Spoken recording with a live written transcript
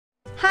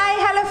Hi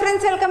hello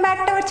friends, welcome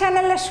back to our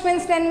channel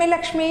లక్ష్మీన్స్. నేను మీ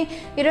లక్ష్మి.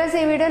 ఈరోజు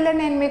ఈ వీడియోలో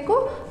నేను మీకు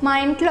మా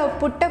ఇంట్లో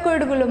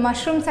పుట్టగొడుగులు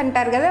మష్రూమ్స్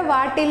అంటారు కదా,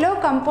 వాటిలో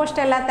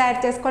కంపోస్ట్ ఎలా తయారు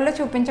చేసుకోవాలో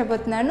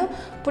చూపించబోతున్నాను.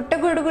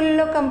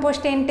 పుట్టగొడుగుల్లో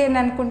కంపోస్ట్ ఏంటి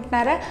అని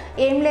అనుకుంటున్నారా?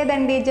 ఏం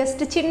లేదండి,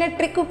 జస్ట్ చిన్న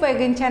ట్రిక్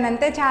ఉపయోగించాను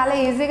అంతే. చాలా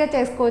ఈజీగా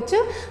చేసుకోవచ్చు.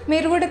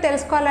 మీరు కూడా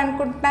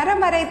తెలుసుకోవాలనుకుంటున్నారా?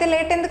 మరి అయితే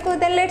లేట్ ఎందుకు?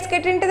 Then let's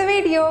get into the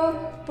video.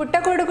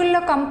 పుట్టగొడుగుల్లో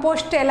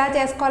compost ఎలా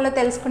చేసుకోవాలో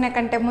తెలుసుకునే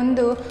కంటే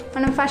ముందు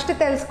మనం ఫస్ట్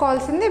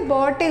తెలుసుకోవాల్సింది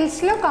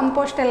బాటిల్స్లో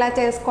కంపోస్ట్ ఎలా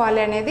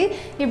చేసుకోవాలి అనేది.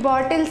 ఈ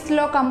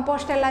బాటిల్స్లో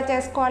కంపోస్ట్ ఎలా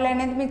చేసుకోవాలి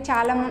అనేది మీకు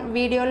చాలా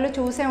వీడియోల్లో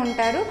చూసే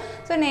ఉంటారు.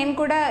 సో నేను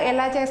కూడా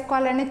ఎలా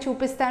చేసుకోవాలనేది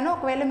చూపిస్తాను.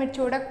 ఒకవేళ మీరు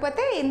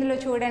చూడకపోతే ఇందులో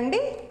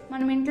చూడండి.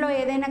 మనం ఇంట్లో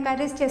ఏదైనా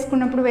కర్రీస్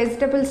చేసుకున్నప్పుడు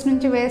వెజిటబుల్స్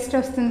నుంచి వేస్ట్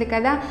వస్తుంది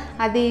కదా,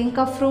 అది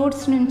ఇంకా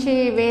ఫ్రూట్స్ నుంచి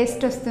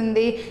వేస్ట్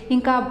వస్తుంది.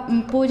 ఇంకా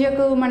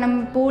పూజకు మనం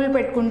పువ్వులు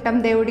పెట్టుకుంటాం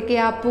దేవుడికి,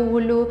 ఆ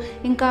పువ్వులు,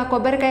 ఇంకా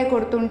కొబ్బరికాయ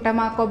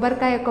కొడుతుంటాం, ఆ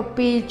కొబ్బరికాయ యొక్క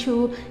పీచు,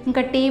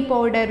 ఇంకా టీ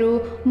పౌడరు,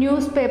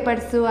 న్యూస్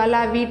పేపర్స్,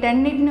 అలా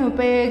వీటన్నిటిని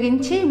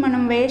ఉపయోగించి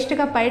మనం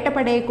వేస్ట్గా బయట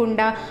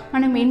పడేయకుండా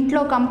మనం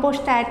ఇంట్లో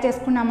కంపోస్ట్ తయారు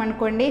చేసుకున్నాం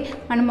అనుకోండి,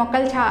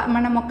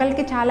 మన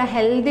మొక్కలకి చాలా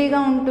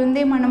హెల్తీగా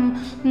ఉంటుంది. మనం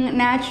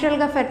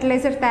న్యాచురల్గా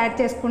ఫెర్టిలైజర్ తయారు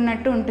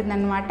చేసుకున్నట్టు ఉంటుంది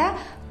అన్నమాట.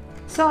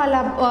 సో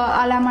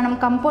అలా మనం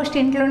కంపోస్ట్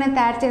ఇంట్లోనే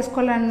తయారు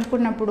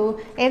చేసుకోవాలనుకున్నప్పుడు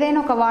ఏదైనా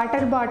ఒక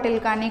వాటర్ బాటిల్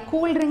కానీ,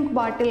 కూల్ డ్రింక్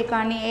బాటిల్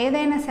కానీ,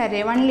 ఏదైనా సరే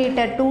 1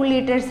 లీటర్ 2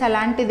 లీటర్స్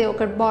అలాంటిది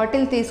ఒక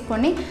బాటిల్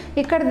తీసుకొని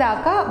ఇక్కడ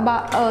దాకా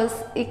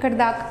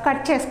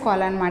కట్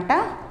చేసుకోవాలన్నమాట.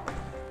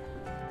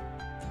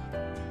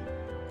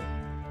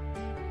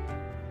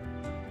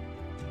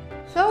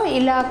 సో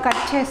ఇలా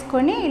కట్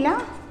చేసుకొని ఇలా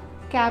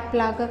క్యాప్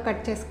లాగా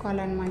కట్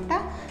చేసుకోవాలన్నమాట.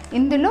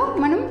 ఇందులో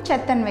మనం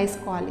చెత్తను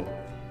వేసుకోవాలి.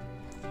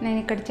 నేను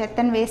ఇక్కడ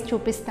చెత్తను వేసి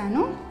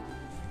చూపిస్తాను.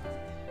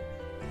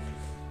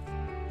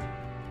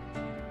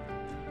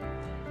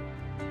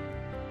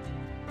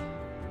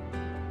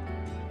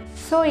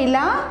 సో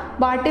ఇలా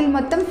బాటిల్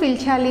మొత్తం ఫిల్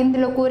చేయాలి.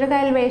 ఇందులో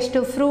కూరగాయల waste,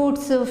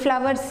 fruits,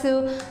 flowers,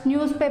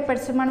 news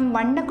papers, మనం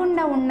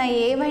వండకుండా ఉన్న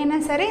ఏవైనా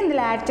సరే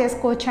ఇందులో యాడ్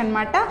చేసుకోవచ్చు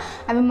అనమాట.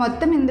 అవి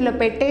మొత్తం ఇందులో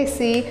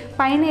పెట్టేసి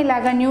పైన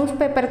ఇలాగా న్యూస్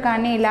పేపర్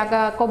కానీ,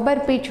 ఇలాగా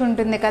కొబ్బరి పీచు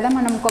ఉంటుంది కదా,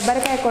 మనం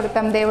కొబ్బరికాయ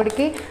కొడతాం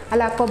దేవుడికి,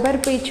 అలా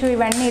కొబ్బరి పీచు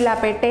ఇవన్నీ ఇలా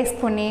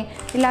పెట్టేసుకొని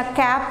ఇలా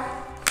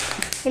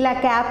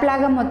క్యాప్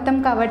లాగా మొత్తం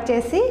కవర్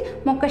చేసి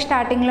మొక్క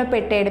స్టార్టింగ్లో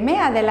పెట్టేయడమే.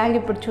 అది ఎలాగ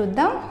ఇప్పుడు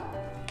చూద్దాం.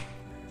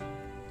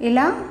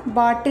 ఇలా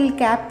బాటిల్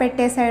క్యాప్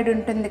పెట్టే సైడ్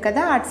ఉంటుంది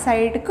కదా, అటు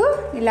సైడ్కు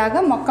ఇలాగ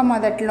మొక్క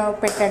మొదట్లో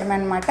పెట్టడం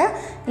అనమాట.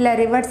 ఇలా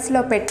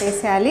రివర్స్లో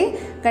పెట్టేసేయాలి.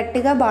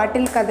 గట్టిగా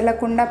బాటిల్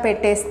కదలకుండా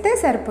పెట్టేస్తే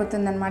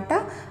సరిపోతుందన్నమాట.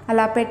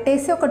 అలా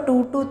పెట్టేసి ఒక 2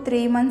 to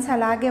 3 months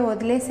అలాగే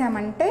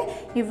వదిలేసామంటే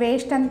ఈ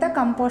వేస్ట్ అంతా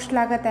కంపోస్ట్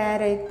లాగా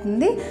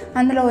తయారవుతుంది.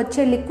 అందులో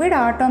వచ్చే లిక్విడ్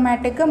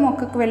ఆటోమేటిక్గా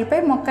మొక్కకు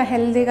వెళ్ళిపోయి మొక్క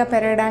హెల్తీగా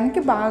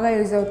పెరగడానికి బాగా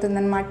యూజ్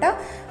అవుతుందన్నమాట.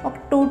 ఒక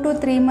 2 to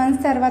 3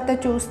 months తర్వాత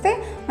చూస్తే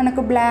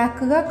మనకు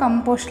బ్లాక్గా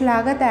కంపోస్ట్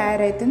లాగా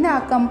తయారవుతుంది. ఆ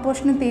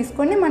కంపోస్ట్ని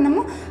తీసుకొని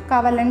మనము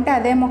కావాలంటే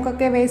అదే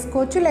మొక్కకే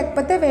వేసుకోవచ్చు,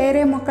 లేకపోతే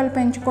వేరే మొక్కలు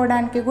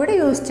పెంచుకోవడానికి కూడా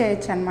యూజ్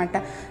చేయొచ్చు అనమాట.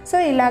 సో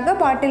ఇలాగా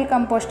బాటిల్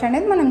కంపోస్ట్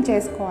అనేది మనం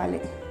చేసుకోవాలి.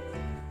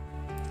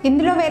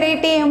 ఇందులో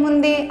వెరైటీ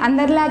ఏముంది?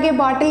 అందరిలాగే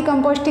బాటిల్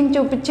కంపోస్టింగ్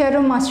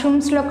చూపించారు,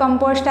 మష్రూమ్స్లో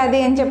కంపోస్ట్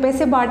అది అని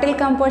చెప్పేసి బాటిల్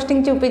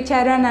కంపోస్టింగ్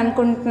చూపించారు అని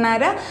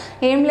అనుకుంటున్నారా?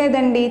 ఏం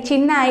లేదండి,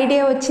 చిన్న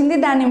ఐడియా వచ్చింది,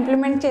 దాన్ని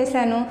ఇంప్లిమెంట్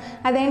చేశాను.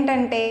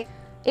 అదేంటంటే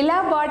ఇలా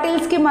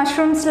బాటిల్స్కి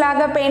మష్రూమ్స్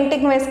లాగా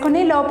పెయింటింగ్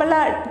వేసుకొని లోపల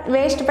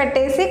వేస్ట్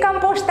పెట్టేసి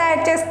కంపోస్ట్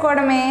తయారు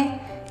చేసుకోవడమే.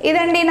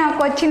 ఇదండి నాకు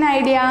వచ్చిన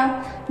ఐడియా.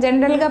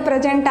 జనరల్గా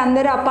ప్రజెంట్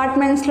అందరూ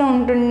అపార్ట్మెంట్స్లో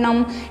ఉంటున్నాం,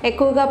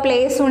 ఎక్కువగా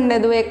ప్లేస్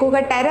ఉండదు, ఎక్కువగా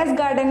టెర్రస్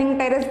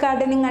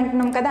గార్డెనింగ్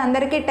అంటున్నాం కదా,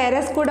 అందరికీ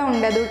టెర్రస్ కూడా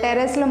ఉండదు,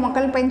 టెర్రస్లో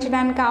మొక్కలు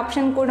పెంచడానికి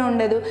ఆప్షన్ కూడా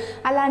ఉండదు.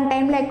 అలాంటి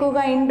టైంలో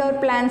ఎక్కువగా ఇండోర్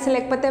ప్లాంట్స్,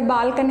 లేకపోతే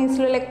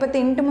బాల్కనీస్లో, లేకపోతే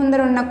ఇంటి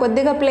ముందర ఉన్న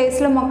కొద్దిగా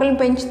ప్లేస్లో మొక్కలు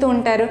పెంచుతూ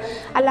ఉంటారు.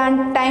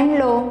 అలాంటి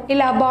టైంలో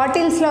ఇలా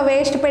బాటిల్స్లో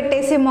వేస్ట్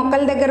పెట్టేసి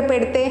మొక్కల దగ్గర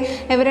పెడితే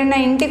ఎవరైనా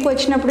ఇంటికి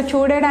వచ్చినప్పుడు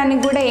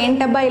చూడడానికి కూడా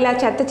ఏంటబ్బా ఇలా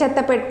చెత్త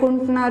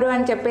పెట్టుకుంటున్నారు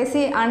అని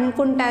చెప్పేసి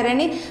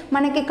అనుకుంటారని,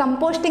 మనకి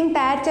కంపోస్టింగ్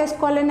తయారు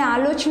చేసుకోవాలనే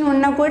ఆలోచన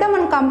ఉన్నా కూడా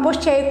మనం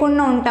కంపోస్ట్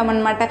చేయకుండా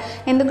ఉంటామన్నమాట.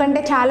 ఎందుకంటే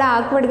చాలా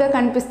ఆక్వర్డ్గా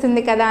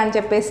కనిపిస్తుంది కదా అని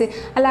చెప్పేసి.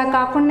 అలా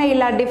కాకుండా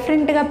ఇలా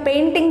డిఫరెంట్గా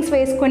పెయింటింగ్స్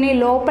వేసుకొని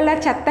లోపల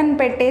చెత్తను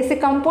పెట్టేసి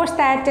కంపోస్ట్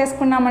తయారు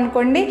చేసుకున్నాం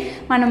అనుకోండి,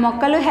 మన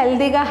మొక్కలు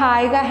హెల్తీగా,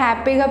 హాయిగా,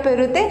 హ్యాపీగా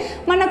పెరిగితే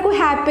మనకు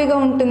హ్యాపీగా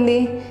ఉంటుంది.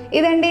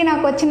 ఇదండి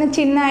నాకు వచ్చిన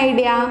చిన్న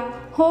ఐడియా.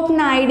 హోప్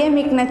నా ఐడియా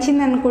మీకు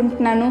నచ్చింది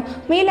అనుకుంటున్నాను.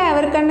 మీలో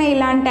ఎవరికైనా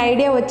ఇలాంటి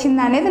ఐడియా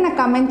వచ్చిందా అనేది నాకు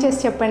కమెంట్ చేసి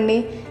చెప్పండి.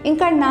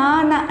 ఇంకా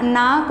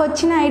నాకు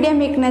వచ్చిన ఐడియా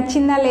మీకు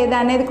నచ్చిందా లేదా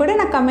అనేది కూడా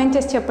నాకు కమెంట్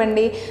చేసి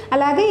చెప్పండి.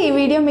 అలాగే ఈ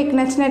వీడియో మీకు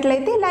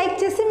నచ్చినట్లయితే లైక్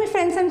చేసి మీ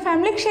ఫ్రెండ్స్ అండ్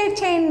ఫ్యామిలీకి షేర్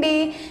చేయండి.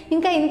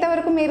 ఇంకా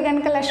ఇంతవరకు మీరు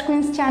కనుక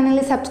లక్ష్మీన్స్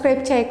ఛానల్ని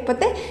సబ్స్క్రైబ్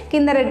చేయకపోతే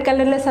కింద రెడ్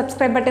కలర్లో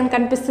సబ్స్క్రైబ్ బటన్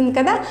కనిపిస్తుంది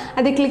కదా,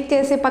 అది క్లిక్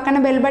చేసి పక్కన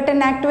బెల్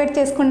బటన్ యాక్టివేట్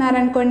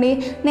చేసుకున్నారనుకోండి,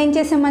 నేను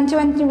చేసే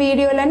మంచి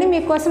వీడియోలన్నీ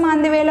మీకోసం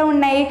ఆన్ ది వేలో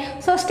ఉన్నాయి.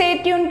 So stay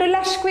tune to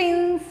లక్ష్మీన్స్.